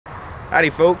Howdy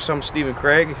folks, I'm Stephen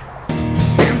Craig.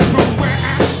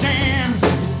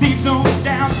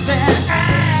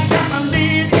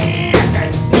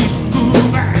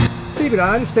 Stephen,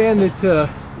 I understand that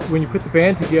when you put the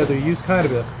band together, you use kind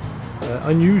of an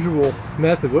unusual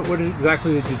method. What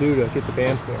exactly did you do to get the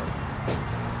band formed?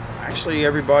 Actually,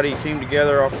 everybody came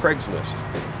together off Craigslist.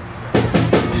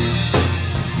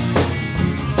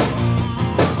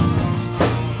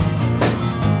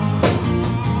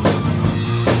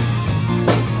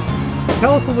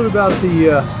 Tell us a little about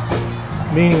the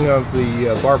meaning of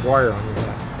the barbed wire on your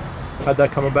hat. How'd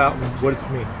that come about and what does it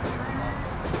mean?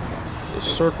 The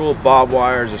circle of barbed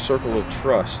wire is a circle of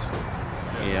trust,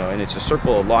 and it's a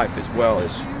circle of life as well.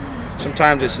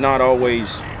 Sometimes it's not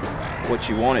always what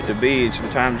you want it to be.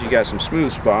 Sometimes you got some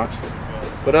smooth spots,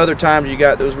 but other times you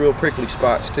got those real prickly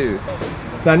spots too.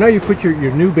 Now I know you put your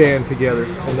new band together,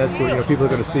 and that's what people are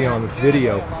going to see on this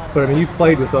video. But I mean, you've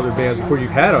played with other bands before. You've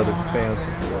had other bands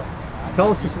before. Tell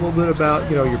us just a little bit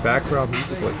about your background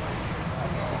musically.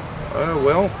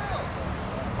 Well,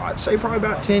 I'd say probably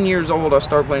about 10 years old I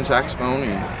started playing saxophone,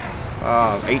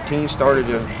 and 18 started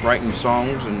writing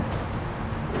songs, and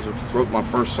wrote my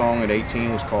first song at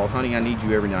 18. It was called Honey, I Need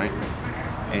You Every Night.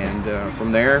 And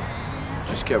from there,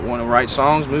 just kept wanting to write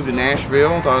songs, moved to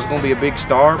Nashville, thought I was going to be a big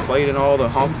star, played in all the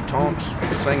honky tonks,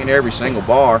 sang in every single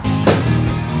bar.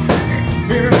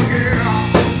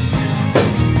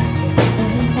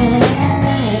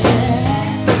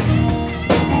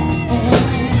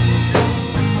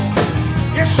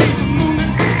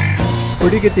 Where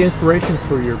do you get the inspiration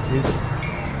for your music?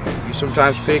 You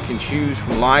sometimes pick and choose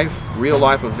from life, real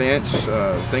life events,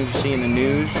 things you see in the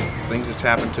news, things that's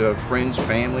happened to friends,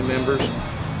 family members,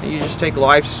 and you just take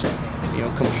life's,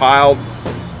 compiled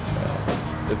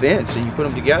events and you put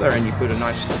them together and you put a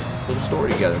nice little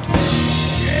story together.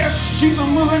 Yes, she's a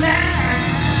moving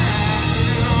eye.